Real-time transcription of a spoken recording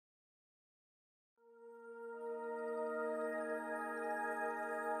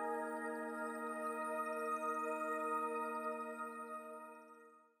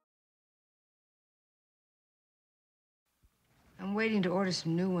waiting to order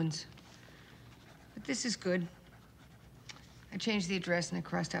some new ones. But this is good. I changed the address and I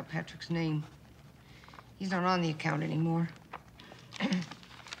crossed out Patrick's name. He's not on the account anymore.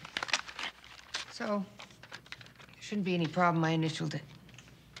 So, shouldn't be any problem. I initialed it.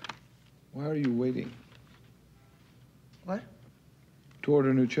 Why are you waiting? What? To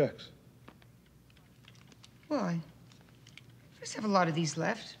order new checks. Well, I just have a lot of these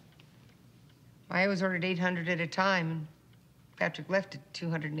left. I always ordered 800 at a time, and Patrick left at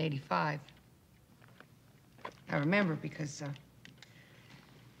 285. I remember because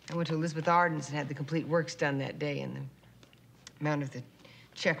I went to Elizabeth Arden's and had the complete works done that day, and the amount of the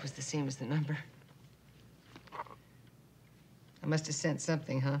check was the same as the number. I must have sent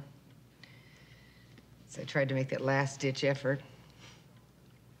something, huh? So I tried to make that last-ditch effort.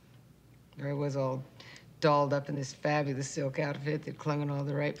 There I was all dolled up in this fabulous silk outfit that clung in all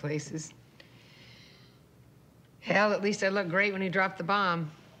the right places. Hell, at least I looked great when he dropped the bomb.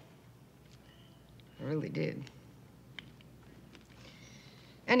 I really did.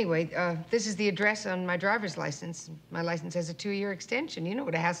 Anyway, this is the address on my driver's license. My license has a 2-year extension. You know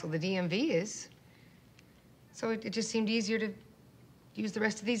what a hassle the DMV is. So it just seemed easier to use the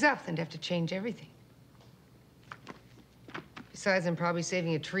rest of these up than to have to change everything. Besides, I'm probably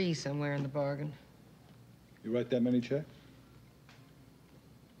saving a tree somewhere in the bargain. You write that many checks?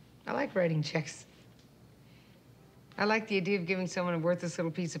 I like writing checks. I like the idea of giving someone a worthless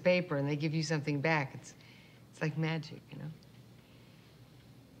little piece of paper and they give you something back. It's like magic, you know?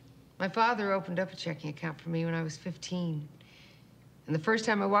 My father opened up a checking account for me when I was 15. And the first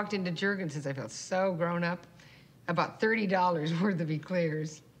time I walked into Georgann, since I felt so grown up, I bought $30 worth of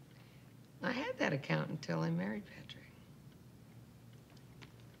eclairs. I had that account until I married Patrick.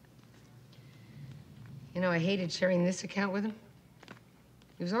 You know, I hated sharing this account with him.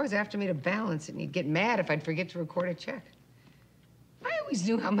 He was always after me to balance it, and he'd get mad if I'd forget to record a check. I always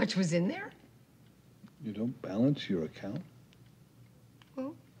knew how much was in there. You don't balance your account?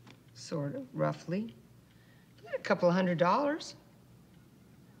 Well, sort of, roughly. A couple of $100.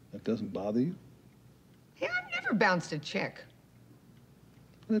 That doesn't bother you? Hey, I've never bounced a check.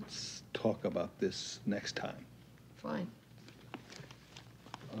 Let's talk about this next time. Fine.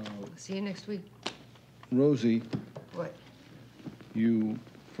 See you next week. Rosie. What? You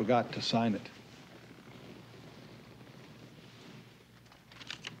forgot to sign it.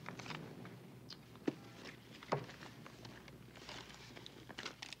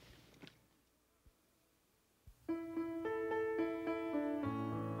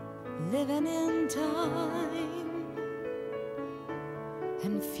 Living in time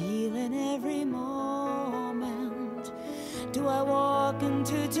and feeling every moment. Do I walk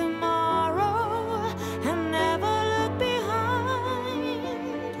into tomorrow and never look behind?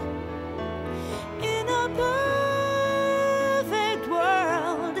 In a perfect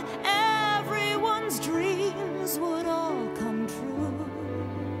world, everyone's dreams would all come true.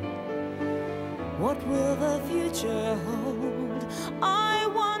 What will the future hold? I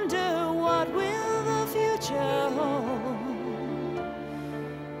wonder, what will the future hold?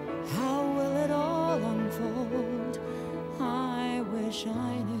 How will it all unfold? I wish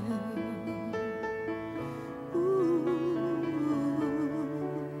I knew. Ooh,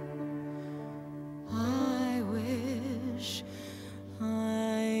 I wish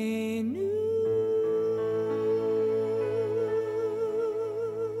I knew.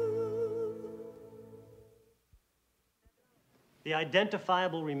 The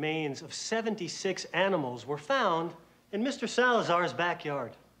identifiable remains of 76 animals were found in Mr. Salazar's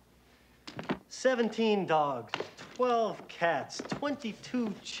backyard. 17 dogs, 12 cats,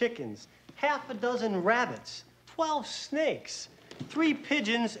 22 chickens, half a dozen rabbits, 12 snakes, 3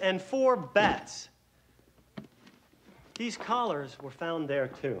 pigeons, and 4 bats. These collars were found there,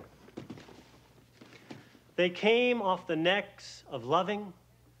 too. They came off the necks of loving,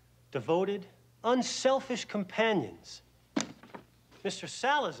 devoted, unselfish companions. Mr.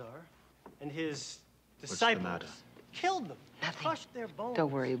 Salazar and his disciples killed them, crushed their bones.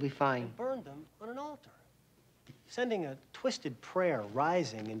 Don't worry, you'll be fine. And burned them on an altar, sending a twisted prayer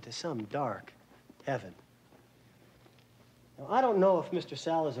rising into some dark heaven. Now, I don't know if Mr.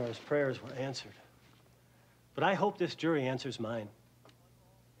 Salazar's prayers were answered, but I hope this jury answers mine.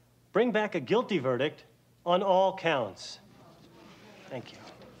 Bring back a guilty verdict on all counts. Thank you.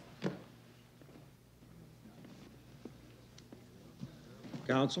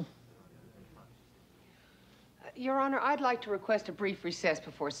 Counsel? Your Honor, I'd like to request a brief recess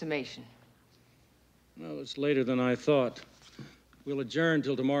before summation. Well, it's later than I thought. We'll adjourn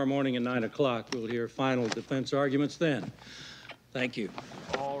till tomorrow morning at 9 o'clock. We'll hear final defense arguments then. Thank you.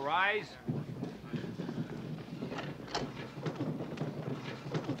 All rise.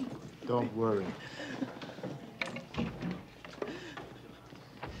 Don't worry.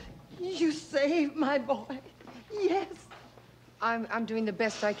 You saved my boy. Yes. I'm doing the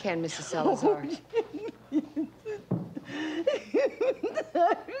best I can, Mrs. Salazar.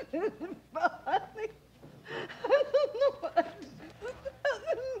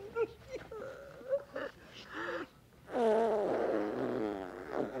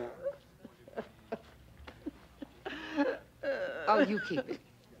 Oh, you keep it.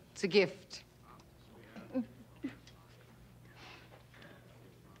 It's a gift.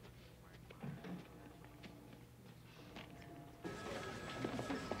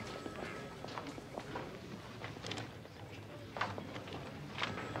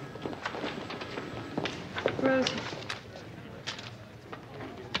 Rosie.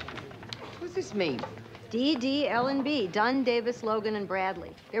 What's this mean? D, L, and B. Dunn, Davis, Logan, and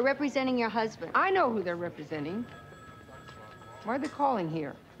Bradley. They're representing your husband. I know who they're representing. Why are they calling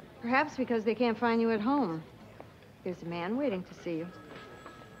here? Perhaps because they can't find you at home. There's a man waiting to see you.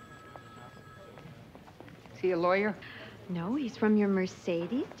 Is he a lawyer? No, he's from your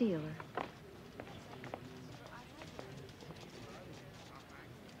Mercedes dealer.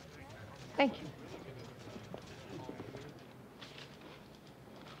 Thank you.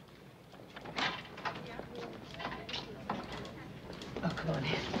 Oh, come on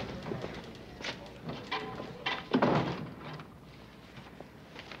in.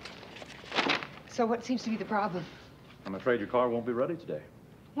 So what seems to be the problem? I'm afraid your car won't be ready today.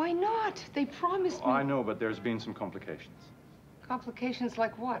 Why not? They promised me. I know, but there's been some complications. Complications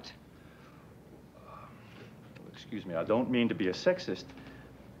like what? Excuse me, I don't mean to be a sexist,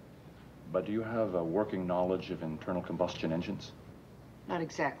 but do you have a working knowledge of internal combustion engines? Not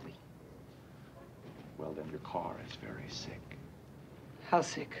exactly. Well, then your car is very sick. How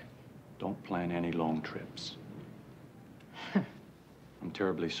sick? Don't plan any long trips. I'm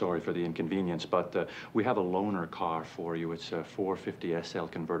terribly sorry for the inconvenience, but we have a loaner car for you. It's a 450 SL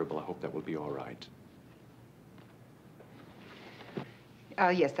convertible. I hope that will be all right.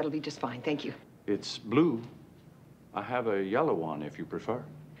 Yes, that'll be just fine. Thank you. It's blue. I have a yellow one if you prefer.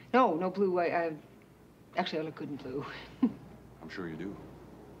 No, no blue. Actually, I look good in blue. I'm sure you do.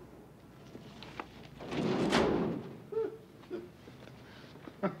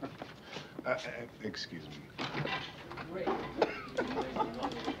 Excuse me. Great.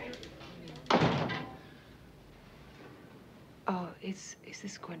 Oh, is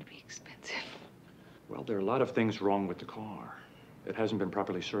this going to be expensive? Well, there are a lot of things wrong with the car. It hasn't been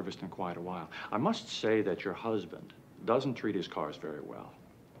properly serviced in quite a while. I must say that your husband doesn't treat his cars very well.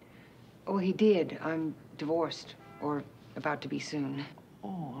 Oh, he did. I'm divorced, or about to be soon.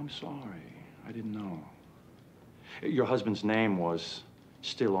 Oh, I'm sorry. I didn't know. Your husband's name was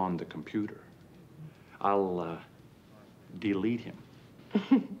still on the computer. I'll delete him.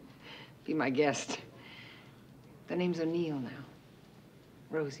 Be my guest. The name's O'Neill now.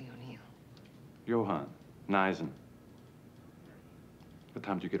 Rosie O'Neill. Johann, Neisen. What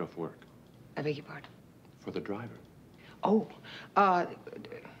time do you get off work? I beg your pardon? For the driver. Oh, I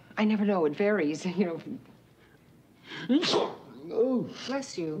never know. It varies, you know. Oh,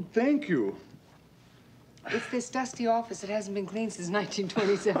 Bless you. thank you. It's this dusty office. It hasn't been cleaned since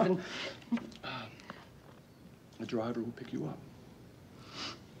 1927. The driver will pick you up.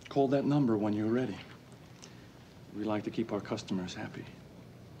 Call that number when you're ready. We like to keep our customers happy.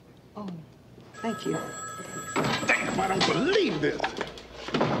 Oh, thank you. Damn, I don't believe this.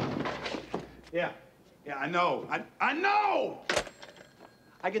 Yeah, I know. I know!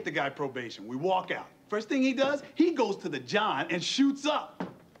 I get the guy probation. We walk out. First thing he does, he goes to the John and shoots up.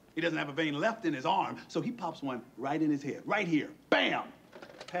 He doesn't have a vein left in his arm, so he pops one right in his head, right here. Bam!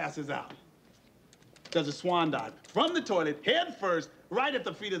 Passes out. Does a swan dive from the toilet, head first, right at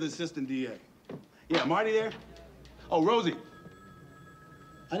the feet of the assistant DA. Yeah, Marty there? Oh, Rosie.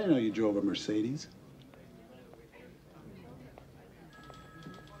 I didn't know you drove a Mercedes.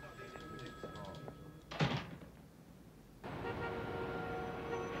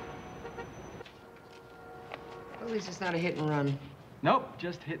 At least it's not a hit and run. Nope,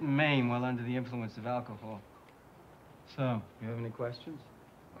 just hitting Maine while under the influence of alcohol. So, you have any questions?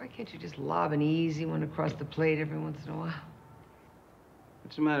 Why can't you just lob an easy one across the plate every once in a while?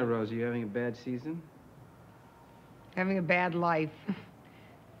 What's the matter, Rosie? You having a bad season? Having a bad life.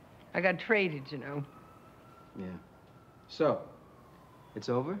 I got traded, you know. Yeah. So, it's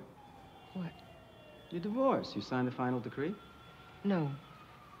over? What? Your divorce. You signed the final decree? No.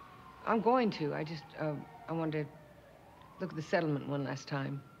 I'm going to. I just, I wanted to look at the settlement one last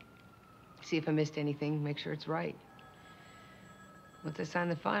time. See if I missed anything, make sure it's right. Once I sign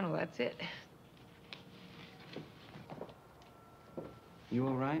the final, that's it. You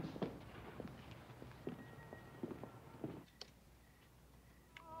all right?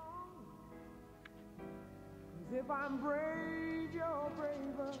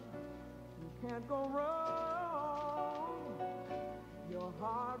 go wrong. Your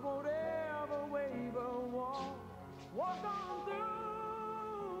heart won't ever waver. Walk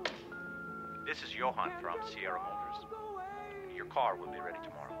on through. This is Johann from Sierra Motors. Your car will be ready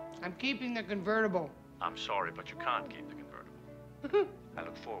tomorrow. I'm keeping the convertible. I'm sorry, but you can't keep the convertible. I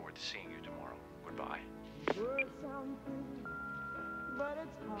look forward to seeing you tomorrow. Goodbye.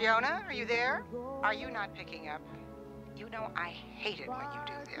 Fiona, are you there? Are you not picking up? You know I hate it when you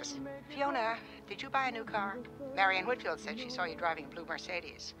do this. Fiona, did you buy a new car? Marianne Whitfield said she saw you driving a blue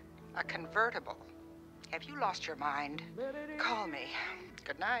Mercedes. A convertible. Have you lost your mind? Call me.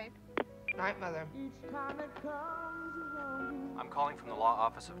 Good night. Night, Mother. I'm calling from the law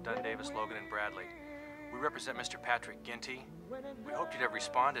office of Dunn, Davis, Logan, and Bradley. We represent Mr. Patrick Ginty. We hoped you'd have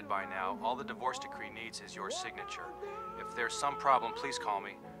responded by now. All the divorce decree needs is your signature. If there's some problem, please call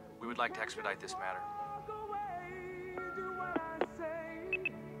me. We would like to expedite this matter.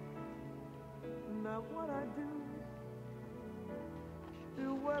 Not what I do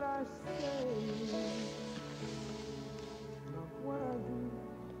what I say. Not what I do.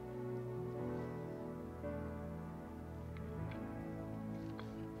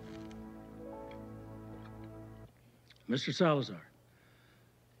 Mr. Salazar,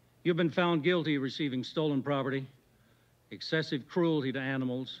 you've been found guilty of receiving stolen property, excessive cruelty to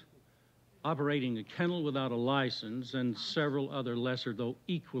animals, operating a kennel without a license, and several other lesser, though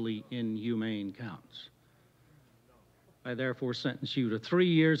equally inhumane counts. I therefore sentence you to 3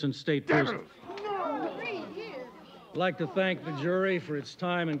 years in state prison. No! 3 years! I'd like to thank the jury for its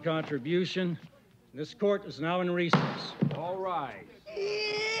time and contribution. This court is now in recess. All right.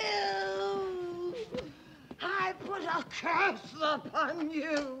 Ew. I put a curse upon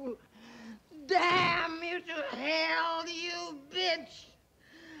you. Damn you to hell, you bitch.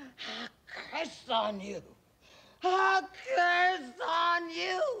 A curse on you. A curse on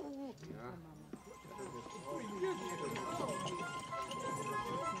you.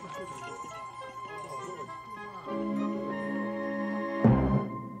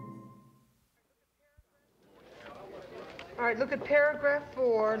 All right, look at paragraph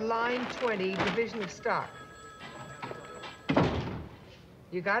 4, line 20, division of stock.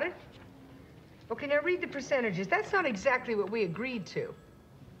 You got it? Okay, now read the percentages. That's not exactly what we agreed to.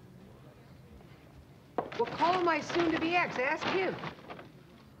 Well, call my soon-to-be ex. Ask him.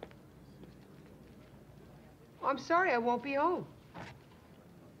 Oh, I'm sorry, I won't be home.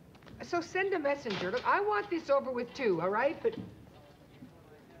 So send a messenger. Look, I want this over with too, all right? But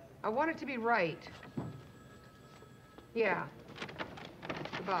I want it to be right. Yeah.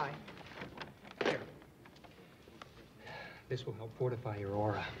 Goodbye. Here. This will help fortify your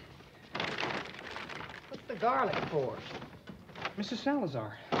aura. What's the garlic for? Mrs.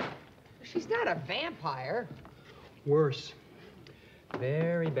 Salazar. She's not a vampire. Worse.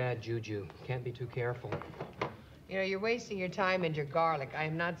 Very bad juju. Can't be too careful. You know, you're wasting your time and your garlic. I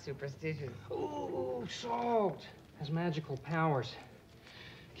am not superstitious. Ooh, salt. Has magical powers.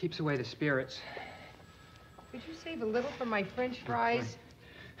 Keeps away the spirits. Could you save a little for my French fries?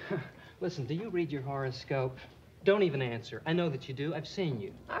 Listen, do you read your horoscope? Don't even answer. I know that you do. I've seen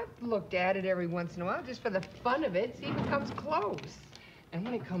you. I've looked at it every once in a while, just for the fun of it. See if it comes close. And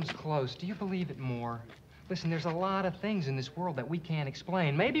when it comes close, do you believe it more? Listen, there's a lot of things in this world that we can't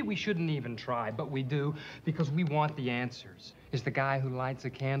explain. Maybe we shouldn't even try, but we do because we want the answers. Is the guy who lights a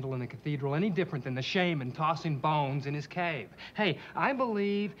candle in a cathedral any different than the shaman tossing bones in his cave? Hey, I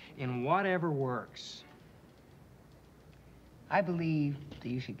believe in whatever works. I believe that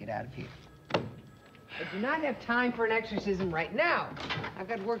you should get out of here. I do not have time for an exorcism right now. I've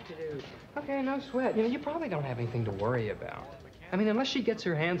got work to do. Okay, no sweat. You know, you probably don't have anything to worry about. I mean, unless she gets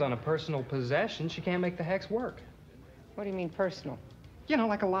her hands on a personal possession, she can't make the hex work. What do you mean personal? You know,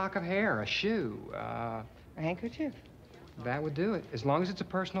 like a lock of hair, a shoe, a handkerchief. That would do it, as long as it's a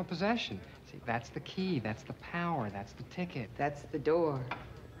personal possession. See, that's the key, that's the power, that's the ticket. That's the door.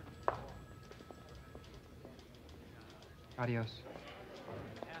 Adios.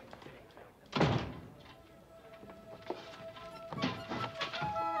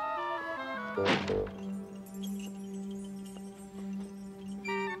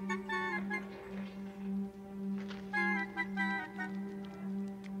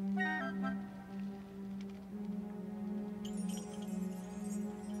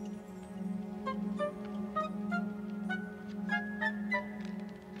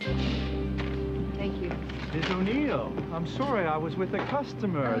 Miss O'Neill, I'm sorry, I was with a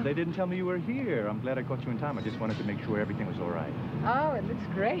customer. They didn't tell me you were here. I'm glad I caught you in time. I just wanted to make sure everything was all right. Oh, it looks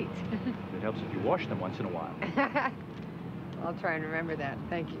great. It helps if you wash them once in a while. I'll try and remember that.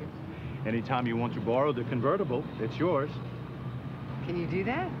 Thank you. Anytime you want to borrow the convertible, it's yours. Can you do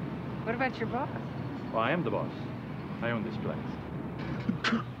that? What about your boss? Well, I am the boss. I own this place.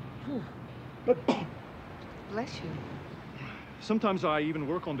 Bless you. Sometimes I even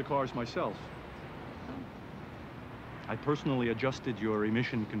work on the cars myself. I personally adjusted your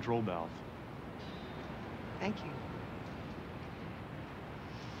emission control valve. Thank you.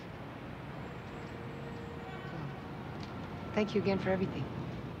 Thank you again for everything.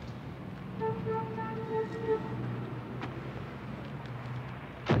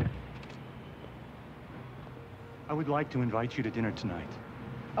 I would like to invite you to dinner tonight.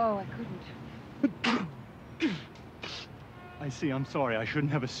 Oh, I couldn't. I see. I'm sorry. I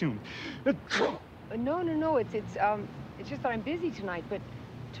shouldn't have assumed. No. It's just that I'm busy tonight, but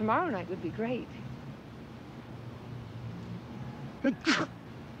tomorrow night would be great.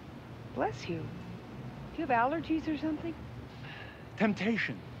 Bless you. Do you have allergies or something?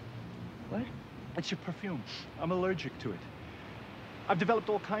 Temptation. What? It's your perfume. I'm allergic to it. I've developed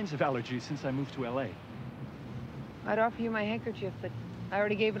all kinds of allergies since I moved to LA. I'd offer you my handkerchief, but I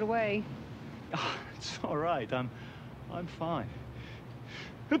already gave it away. Oh, it's all right. I'm fine.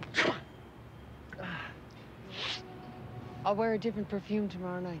 I'll wear a different perfume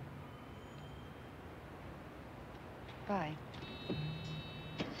tomorrow night. Bye.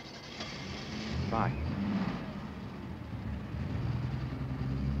 Bye.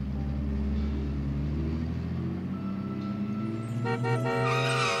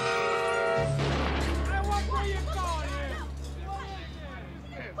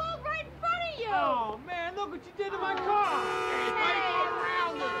 Oh, man, look what you did to my car! Hey, why you go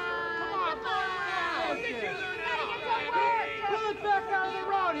around her? Come on, go around! Pull it back out of the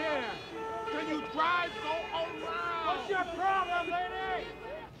road here! Can you drive? Go around! What's your problem, lady?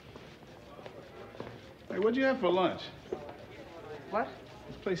 Hey, what'd you have for lunch? What?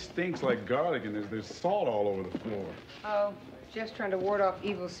 This place stinks like garlic and there's salt all over the floor. Oh, Jeff's trying to ward off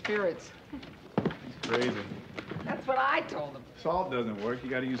evil spirits. It's crazy. That's what I told him. Salt doesn't work. You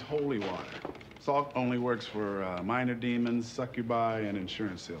gotta use holy water. Salt only works for minor demons, succubi, and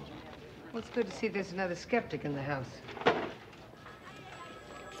insurance salesmen. Well, it's good to see there's another skeptic in the house.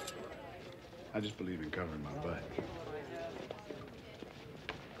 I just believe in covering my butt.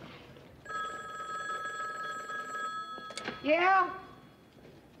 Yeah?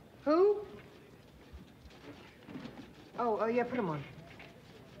 Who? Oh, yeah, put him on.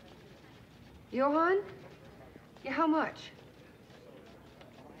 Johann? Yeah, how much?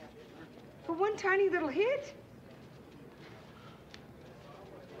 For one tiny little hit?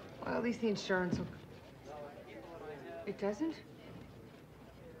 Well, at least the insurance will... It doesn't?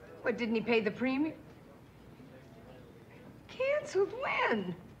 What, didn't he pay the premium? Canceled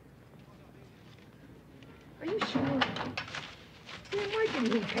when? Are you sure? Man, why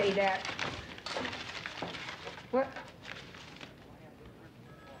didn't he pay that? What?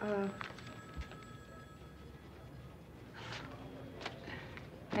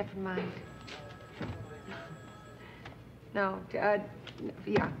 Never mind. No,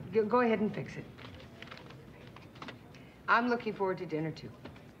 yeah, go ahead and fix it. I'm looking forward to dinner, too.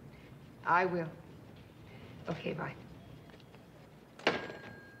 I will. Okay, bye.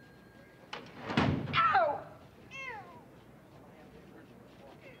 Ow!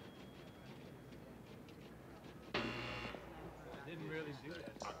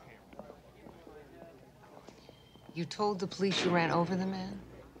 You told the police you ran over the man?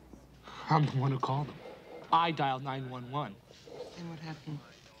 I'm the one who called him. I dialed 911. And what happened?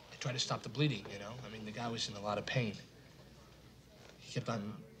 They tried to stop the bleeding, you know? I mean, the guy was in a lot of pain. He kept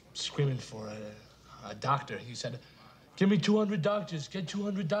on screaming for a doctor. He said, "Give me 200 doctors. Get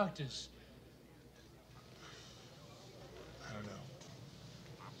 200 doctors." I don't know.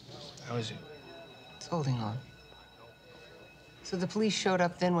 How is he? It's holding on. So the police showed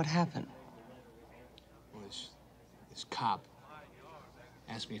up, then what happened? Well, this cop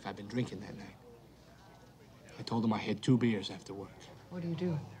asked me if I'd been drinking that night. I told him I had 2 beers after work. What do you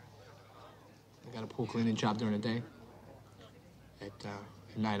do? I got a pool cleaning job during the day. At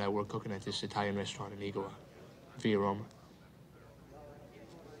night, I work cooking at this Italian restaurant in Igua, Via Roma.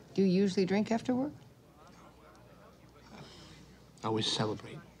 Do you usually drink after work? I always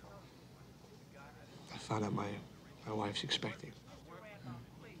celebrate. I found out my wife's expecting.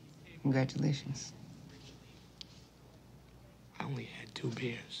 Congratulations. I only had 2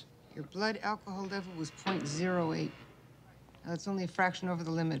 beers. Your blood alcohol level was 0.08. Now, that's only a fraction over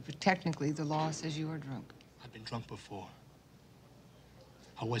the limit, but technically the law says you are drunk. I've been drunk before.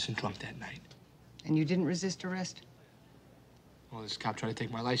 I wasn't drunk that night. And you didn't resist arrest? Well, this cop tried to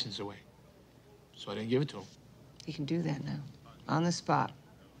take my license away, so I didn't give it to him. He can do that now. On the spot.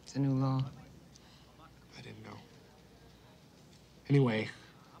 It's a new law. I didn't know. Anyway,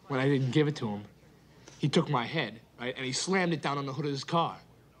 when I didn't give it to him, He took my head, right, and he slammed it down on the hood of his car.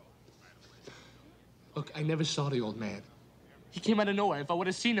 Look, I never saw the old man. He came out of nowhere. If I would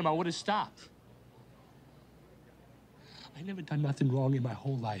have seen him, I would have stopped. I never done nothing wrong in my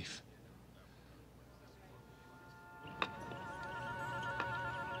whole life.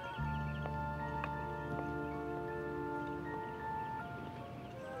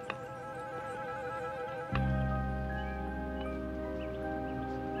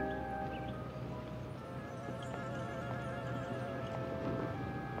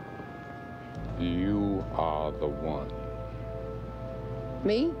 You are the one.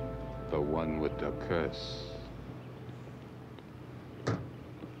 Me? The one with the curse.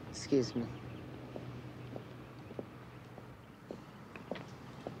 Excuse me.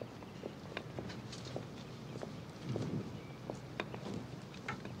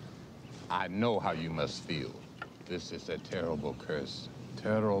 I know how you must feel. This is a terrible curse.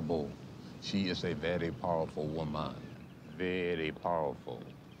 Terrible. She is a very powerful woman. Very powerful.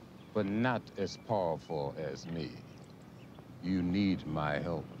 But not as powerful as me. You need my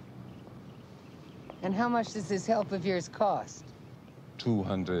help. And how much does this help of yours cost?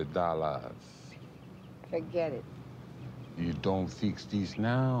 $200. Forget it. You don't fix these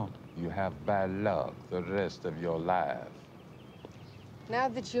now, you have bad luck the rest of your life. Now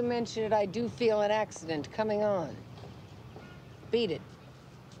that you mention it, I do feel an accident coming on. Beat it.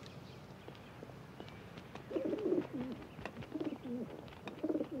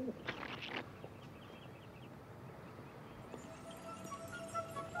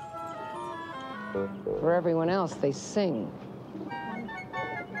 For everyone else, they sing.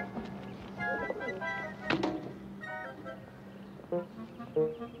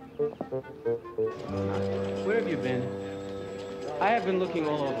 Where have you been? I have been looking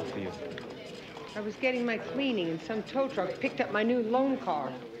all over for you. I was getting my cleaning, and some tow truck picked up my new loan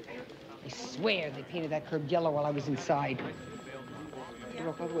car. I swear they painted that curb yellow while I was inside. I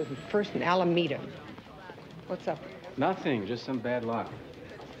drove all the way from First and Alameda. What's up? Nothing, just some bad luck.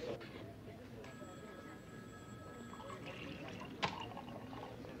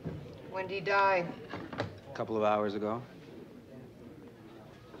 When did he die? A couple of hours ago.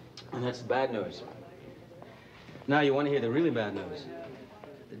 And that's the bad news. Now, you want to hear the really bad news.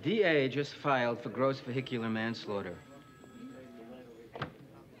 The DA just filed for gross vehicular manslaughter.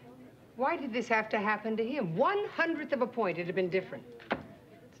 Why did this have to happen to him? 1/100th of a point, it'd have been different.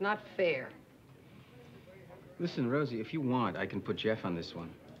 It's not fair. Listen, Rosie, if you want, I can put Jeff on this one.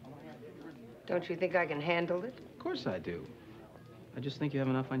 Don't you think I can handle it? Of course I do. I just think you have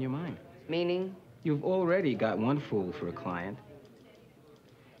enough on your mind. Meaning? You've already got one fool for a client.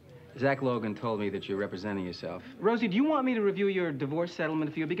 Zach Logan told me that you're representing yourself. Rosie, do you want me to review your divorce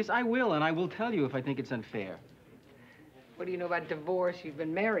settlement for you? Because I will, and I will tell you if I think it's unfair. What do you know about divorce? You've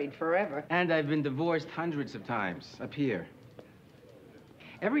been married forever. And I've been divorced hundreds of times, up here.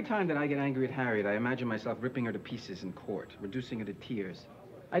 Every time that I get angry at Harriet, I imagine myself ripping her to pieces in court, reducing her to tears.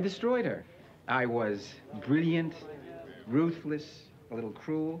 I destroyed her. I was brilliant, ruthless, a little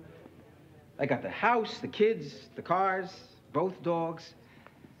cruel. I got the house, the kids, the cars, both dogs.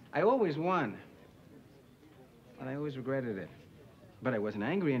 I always won. And I always regretted it. But I wasn't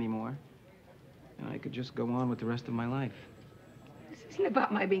angry anymore. And I could just go on with the rest of my life. This isn't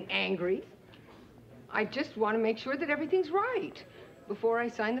about my being angry. I just want to make sure that everything's right before I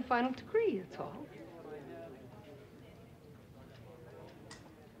sign the final decree, that's all.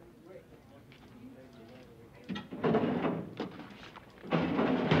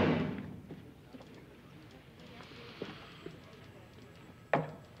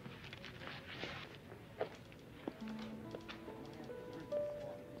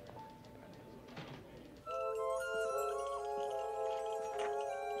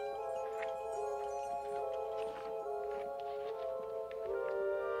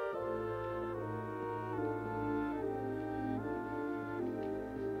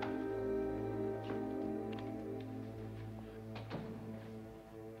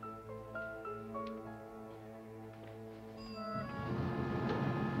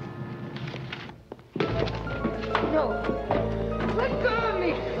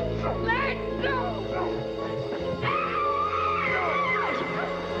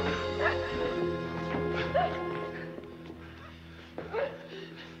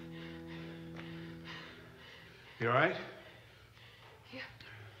 You all right? Yeah.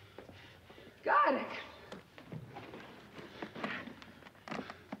 Got it.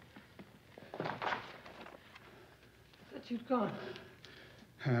 Thought you'd gone.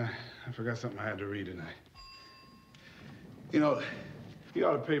 I forgot something I had to read tonight. You know, you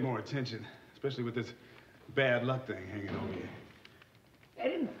ought to pay more attention, especially with this bad luck thing hanging over you. I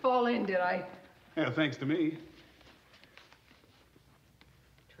didn't fall in, did I? Yeah, thanks to me.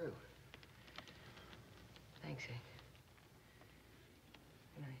 True. Thanks, Hank.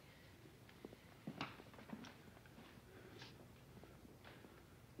 Good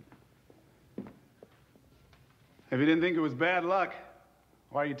night. If you didn't think it was bad luck,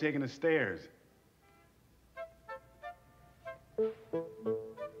 why are you taking the stairs?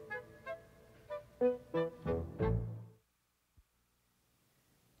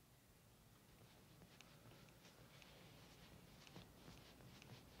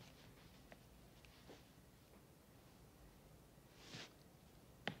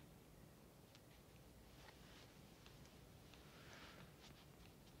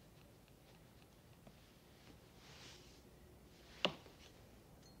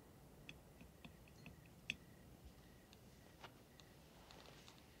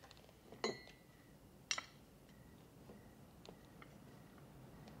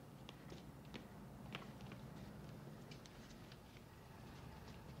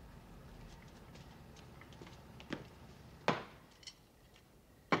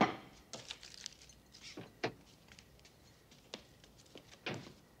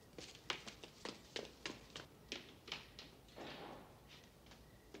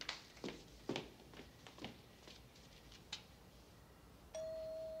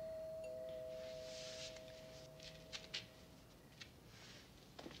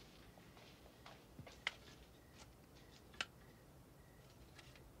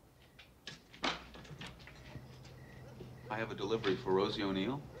 I have a delivery for Rosie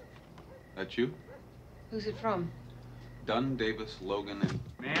O'Neill. That you? Who's it from? Dunn, Davis, Logan, and...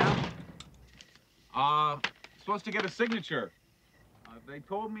 Ma'am? Supposed to get a signature. They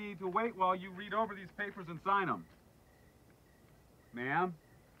told me to wait while you read over these papers and sign them. Ma'am?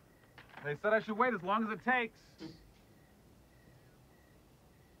 They said I should wait as long as it takes.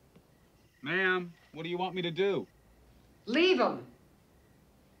 Ma'am, what do you want me to do? Leave him.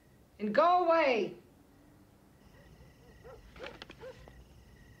 And go away.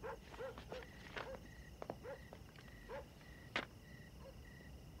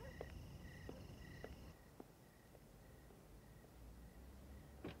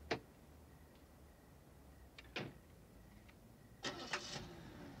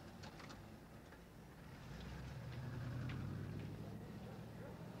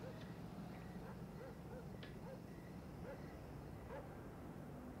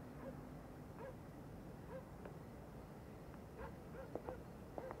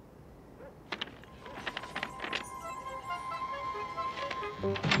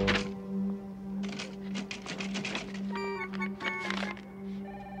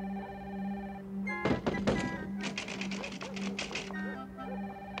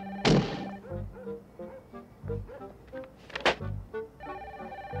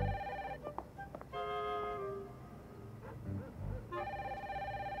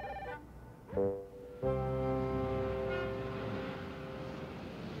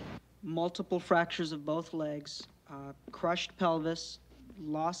 Multiple fractures of both legs, crushed pelvis,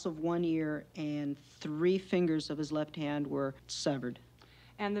 loss of one ear, and 3 fingers of his left hand were severed.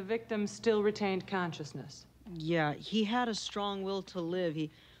 And the victim still retained consciousness? Yeah, he had a strong will to live.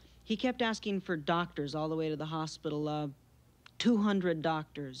 He kept asking for doctors all the way to the hospital. 200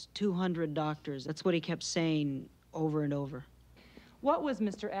 doctors, 200 doctors. That's what he kept saying over and over. What was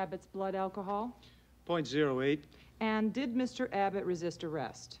Mr. Abbott's blood alcohol? 0.08. And did Mr. Abbott resist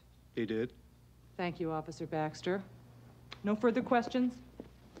arrest? He did. Thank you, Officer Baxter. No further questions?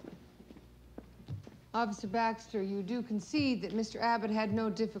 Officer Baxter, you do concede that Mr. Abbott had no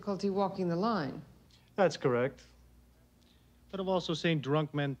difficulty walking the line. That's correct. But I've also seen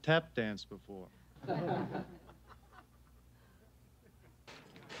drunk men tap dance before.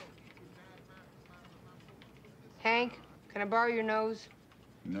 Hank, can I borrow your nose?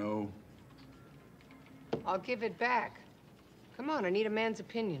 No. I'll give it back. Come on, I need a man's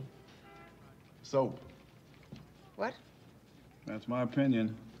opinion. Soap. What? That's my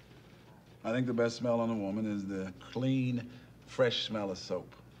opinion. I think the best smell on a woman is the clean, fresh smell of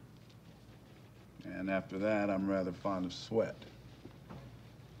soap. And after that, I'm rather fond of sweat.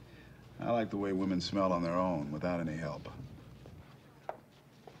 I like the way women smell on their own without any help.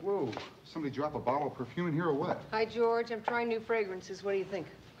 Whoa, somebody drop a bottle of perfume in here or what? Hi, George. I'm trying new fragrances. What do you think?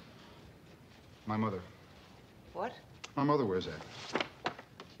 My mother. What? My mother wears that.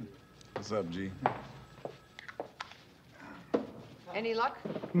 What's up, G? Any luck?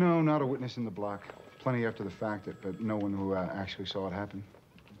 No, not a witness in the block. Plenty after the fact, but no one who actually saw it happen.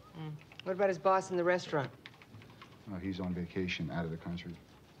 What about his boss in the restaurant? He's on vacation out of the country.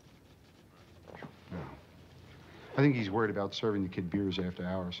 No. I think he's worried about serving the kid beers after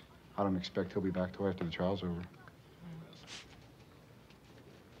hours. I don't expect he'll be back till after the trial's over.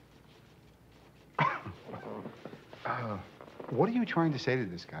 What are you trying to say to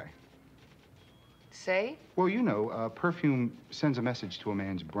this guy? Say? Well, you know, perfume sends a message to a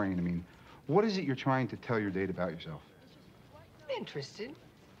man's brain. I mean, what is it you're trying to tell your date about yourself? Interested,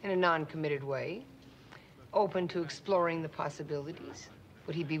 in a non-committed way. Open to exploring the possibilities.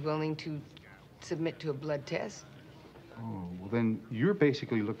 Would he be willing to submit to a blood test? Oh, well, then you're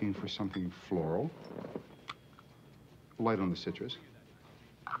basically looking for something floral, light on the citrus,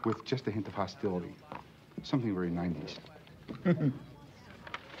 with just a hint of hostility. Something very 90s.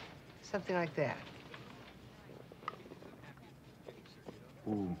 Something like that.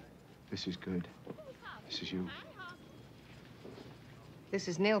 Ooh, this is good. This is you. This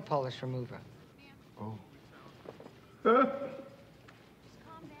is nail polish remover. Oh.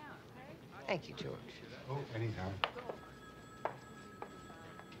 Thank you, George. Oh, anytime.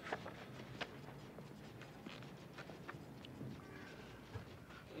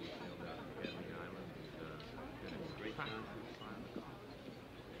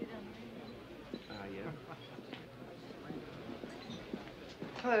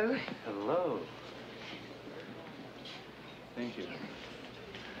 Hello. Hello. Thank you.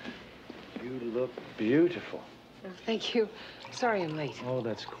 You look beautiful. Oh, thank you. Sorry I'm late. Oh,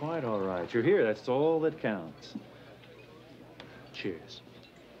 that's quite all right. You're here. That's all that counts. Cheers.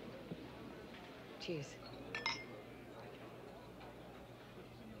 Cheers.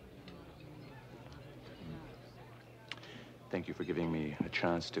 Thank you for giving me a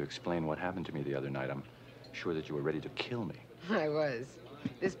chance to explain what happened to me the other night. I'm sure that you were ready to kill me. I was.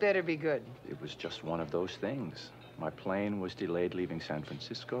 This better be good. It was just one of those things. My plane was delayed leaving San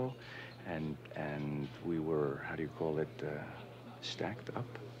Francisco, and we were, how do you call it, stacked up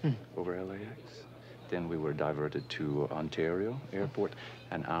over LAX. Then we were diverted to Ontario Airport,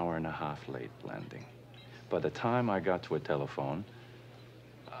 an hour and a half late landing. By the time I got to a telephone,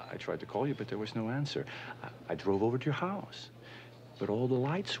 I tried to call you, but there was no answer. I drove over to your house, but all the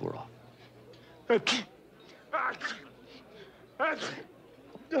lights were off.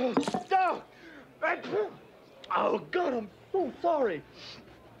 Oh, God, I'm so sorry.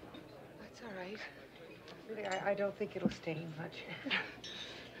 That's all right. Really, I don't think it'll stain much.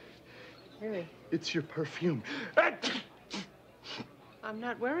 Really. It's your perfume. I'm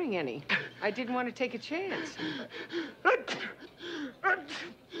not wearing any. I didn't want to take a chance.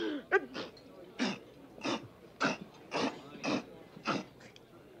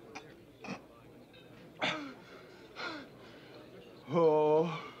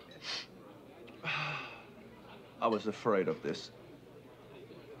 Oh. I was afraid of this.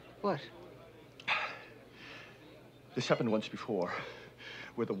 What? This happened once before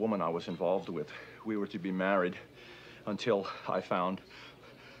with a woman I was involved with. We were to be married until I found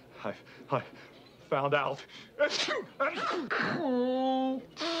out. Found out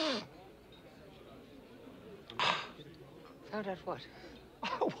what?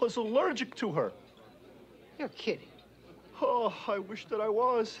 I was allergic to her. You're kidding. Oh, I wish that I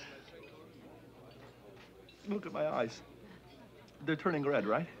was. Look at my eyes. They're turning red,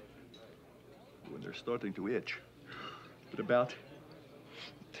 right? When they're starting to itch. But about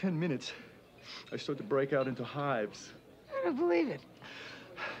 10 minutes, I start to break out into hives. I don't believe it.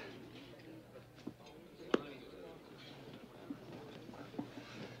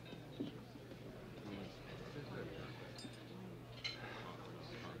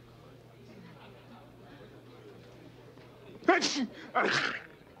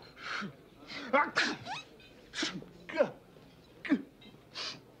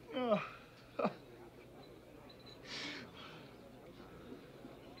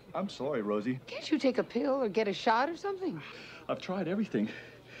 I'm sorry, Rosie. Can't you take a pill or get a shot or something? I've tried everything.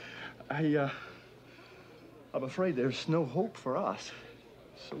 I'm afraid there's no hope for us.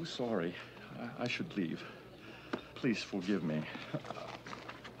 So sorry. I should leave. Please forgive me.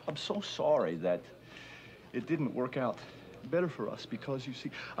 I'm so sorry that it didn't work out better for us because, you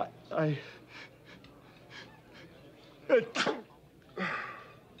see, I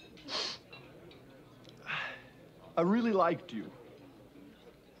really liked you.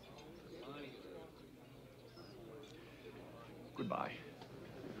 Goodbye.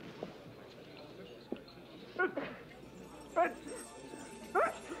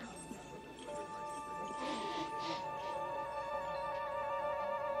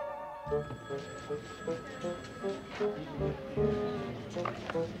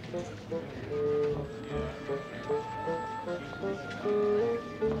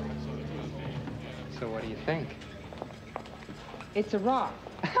 So what do you think? It's a rock.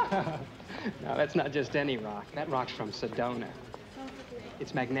 No, that's not just any rock. That rock's from Sedona.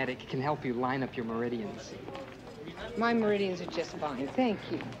 It's magnetic. It can help you line up your meridians. My meridians are just fine, thank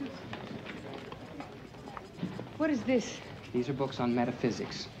you. What is this? These are books on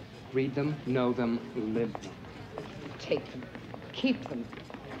metaphysics. Read them, know them, live them. Take them, keep them,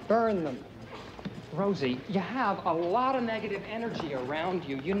 burn them. Rosie, you have a lot of negative energy around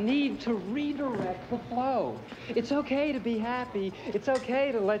you. You need to redirect the flow. It's okay to be happy. It's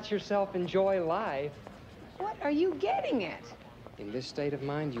okay to let yourself enjoy life. What are you getting at? In this state of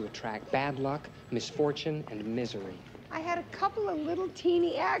mind, you attract bad luck, misfortune, and misery. I had a couple of little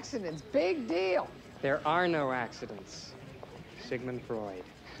teeny accidents. Big deal. There are no accidents. Sigmund Freud.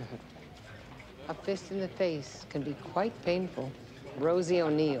 A fist in the face can be quite painful. Rosie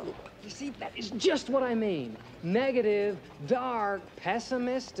O'Neill. You see, that is just what I mean. Negative, dark,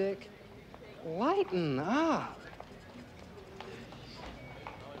 pessimistic. Lighten up.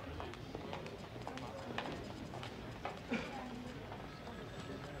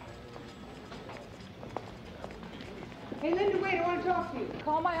 Hey, Linda, wait, I want to talk to you.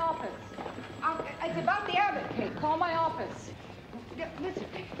 Call my office. It's about the Abbott case. Call my office. Yeah, listen.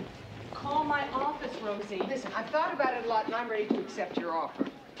 Call my office, Rosie. Listen, I've thought about it a lot, and I'm ready to accept your offer.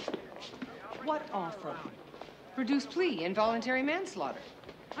 What offer? Reduced plea, involuntary manslaughter.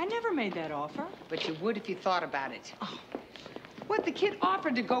 I never made that offer. But you would if you thought about it. Oh. What, the kid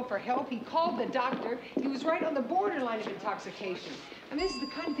offered to go for help. He called the doctor. He was right on the borderline of intoxication. I mean, this is the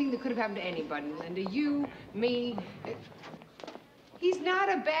kind of thing that could have happened to anybody, Linda. You, me. He's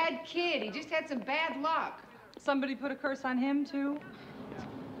not a bad kid. He just had some bad luck. Somebody put a curse on him, too?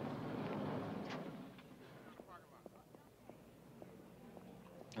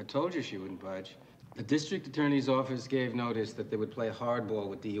 I told you she wouldn't budge. The district attorney's office gave notice that they would play hardball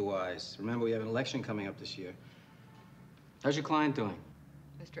with DUIs. Remember, we have an election coming up this year. How's your client doing?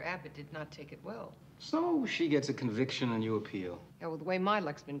 Mr. Abbott did not take it well. So she gets a conviction and you appeal. Yeah, well, the way my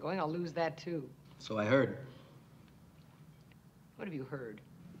luck's been going, I'll lose that, too. So I heard. What have you heard?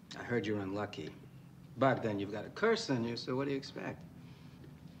 I heard you're unlucky. But then you've got a curse on you, so what do you expect?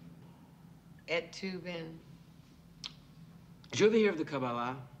 Et tu, Ben? Did you ever hear of the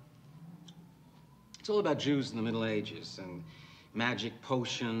Kabbalah? It's all about Jews in the Middle Ages and magic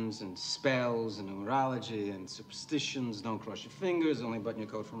potions and spells and numerology and superstitions. Don't cross your fingers, only button your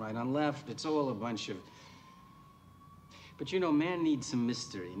coat from right on left. It's all a bunch of... But you know, man needs some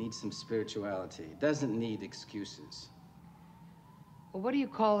mystery, needs some spirituality. Doesn't need excuses. Well, what do you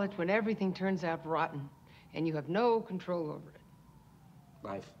call it when everything turns out rotten and you have no control over it?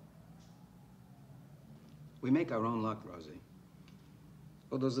 Life. We make our own luck, Rosie.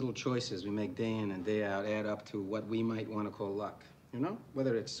 All those little choices we make day in and day out add up to what we might want to call luck. You know?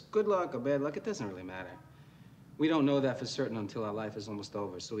 Whether it's good luck or bad luck, it doesn't really matter. We don't know that for certain until our life is almost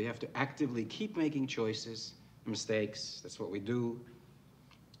over. So we have to actively keep making choices, mistakes. That's what we do.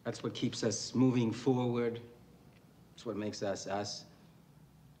 That's what keeps us moving forward. That's what makes us us.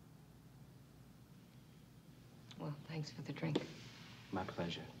 Well, thanks for the drink. My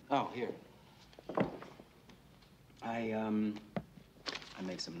pleasure. Oh, here. I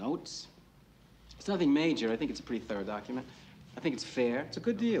made some notes. It's nothing major. I think it's a pretty thorough document. I think it's fair. It's a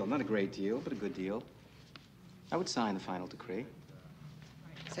good deal. Not a great deal, but a good deal. I would sign the final decree.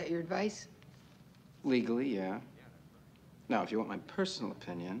 Is that your advice? Legally, yeah. Now, if you want my personal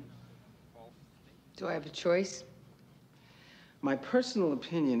opinion... Do I have a choice? My personal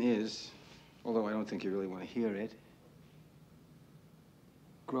opinion is, although I don't think you really want to hear it,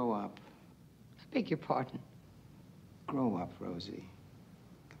 grow up. I beg your pardon. Grow up, Rosie.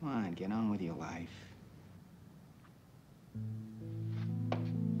 Come on, get on with your life.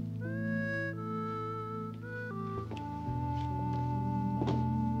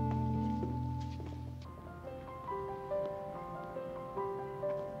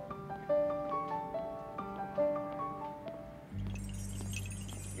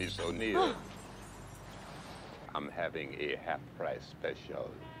 Miss O'Neill, I'm having a half-price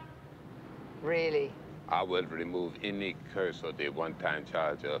special. Really? I will remove any curse or the one-time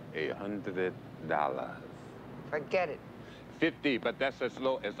charge of $100. Forget it. 50, but that's as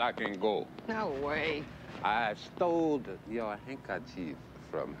low as I can go. No way. I stole your handkerchief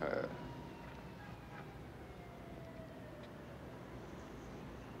from her.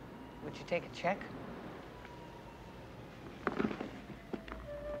 Would you take a check?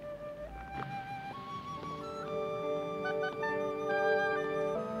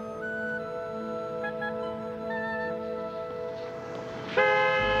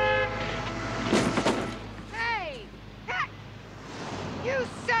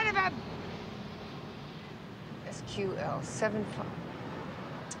 SQL 75.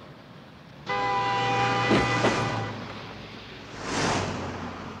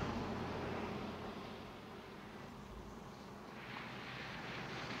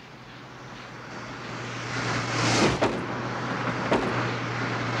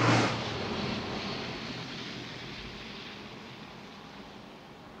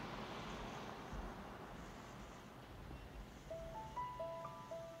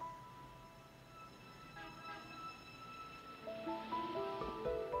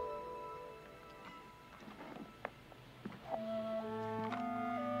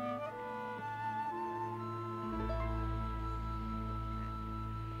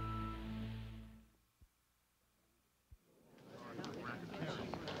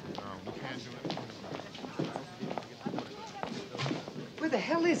 the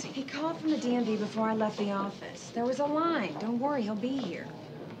hell is he? He called from the DMV before I left the office. There was a line. Don't worry, he'll be here.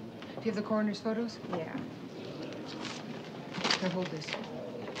 Do you have the coroner's photos? Yeah. Here, hold this.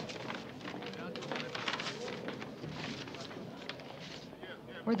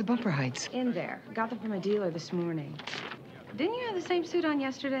 Where'd the bumper hides? In there. Got them from a dealer this morning. Didn't you have the same suit on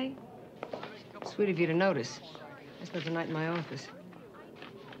yesterday? Sweet of you to notice. I spent the night in my office.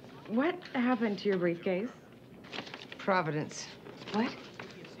 What happened to your briefcase? Providence. What?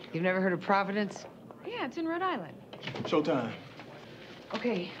 You've never heard of Providence? Yeah, it's in Rhode Island. Showtime.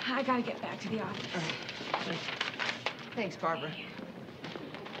 Okay, I gotta get back to the office. Thanks, Barbara.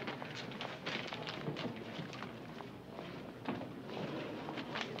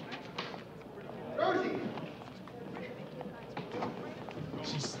 Rosie!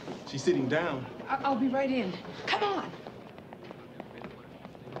 She's sitting down. I'll be right in. Come on.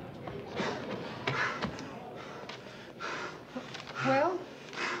 Well,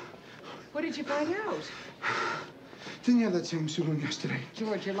 what did you find out? Didn't you have that same suit on yesterday?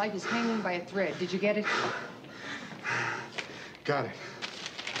 George, your life is hanging by a thread. Did you get it? Got it.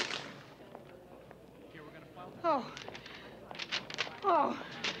 Oh. Oh.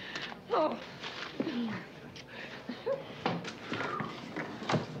 Oh.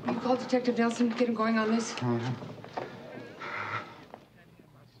 You called Detective Nelson to get him going on this?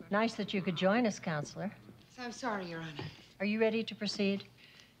 Nice that you could join us, Counselor. I'm sorry, Your Honor. Are you ready to proceed?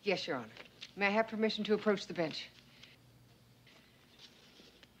 Yes, Your Honor. May I have permission to approach the bench?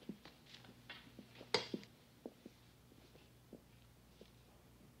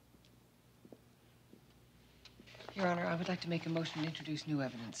 Your Honor, I would like to make a motion to introduce new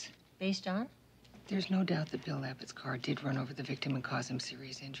evidence. Based on? There's no doubt that Bill Abbott's car did run over the victim and cause him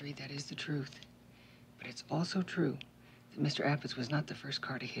serious injury. That is the truth. But it's also true that Mr. Abbott's was not the first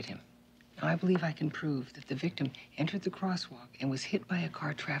car to hit him. Now, I believe I can prove that the victim entered the crosswalk and was hit by a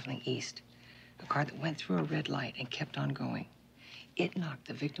car traveling east. A car that went through a red light and kept on going. It knocked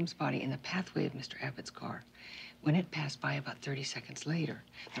the victim's body in the pathway of Mr. Abbott's car when it passed by about 30 seconds later.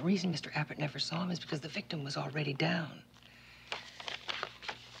 The reason Mr. Abbott never saw him is because the victim was already down.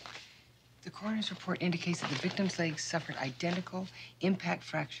 The coroner's report indicates that the victim's legs suffered identical impact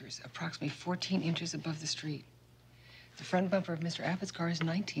fractures, approximately 14 inches above the street. The front bumper of Mr. Abbott's car is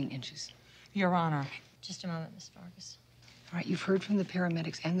 19 inches. Your Honor. Just a moment, Miss Vargas. All right, you've heard from the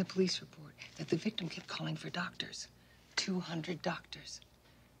paramedics and the police report that the victim kept calling for doctors. 200 doctors.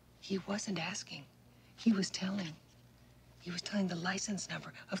 He wasn't asking. He was telling. He was telling the license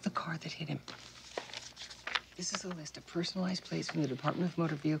number of the car that hit him. This is a list of personalized plates from the Department of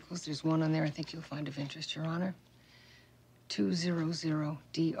Motor Vehicles. There's one on there I think you'll find of interest, Your Honor.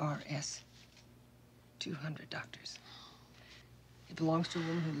 200DRS. 200 doctors. It belongs to a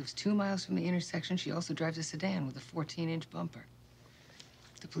woman who lives 2 miles from the intersection. She also drives a sedan with a 14-inch bumper.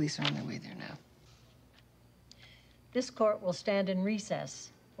 The police are on their way there now. This court will stand in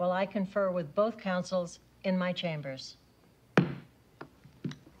recess while I confer with both counsels in my chambers.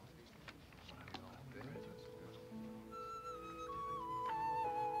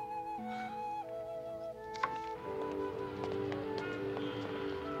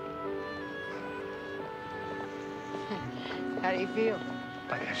 How do you feel?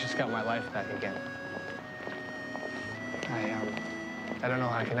 Like I just got my life back again. I don't know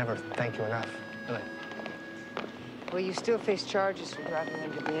how I can ever thank you enough, really. Well, you still face charges for driving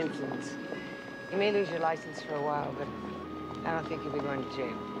under the influence. You may lose your license for a while, but I don't think you'll be going to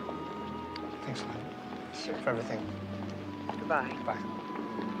jail. Thanks a lot. Sure. For everything. Goodbye. Bye.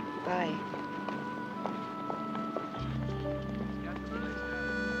 Bye.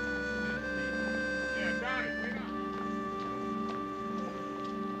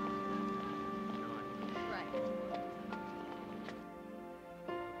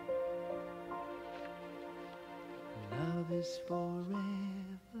 Love is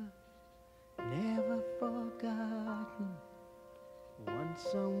forever, never forgotten. Once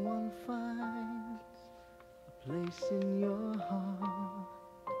someone finds a place in your heart,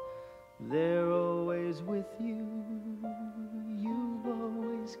 they're always with you. You've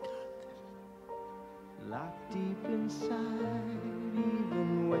always got them locked deep inside,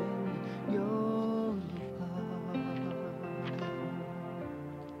 even when you're apart.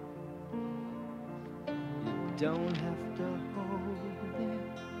 You don't have to hold them,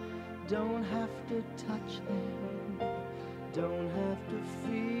 don't have to touch them, don't have to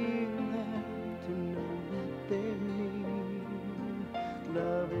feel them to know that they're near.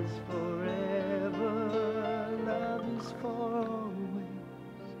 Love is forever, love is for always.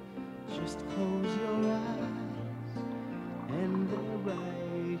 Just close your eyes and they're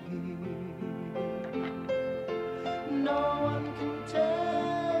right here. No one can tell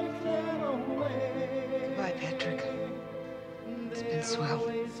That's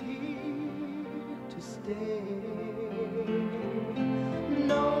swell.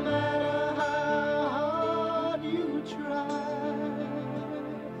 No matter how hard you try,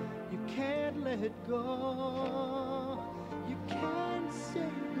 you can't let go. You can't say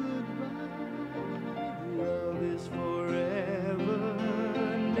goodbye. Love is forever,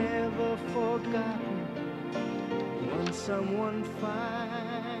 never forgotten. Once someone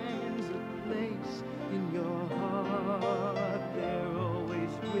finds a place in your heart, they're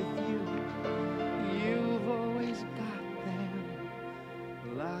always with you. You've always got them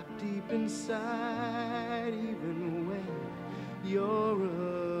locked deep inside.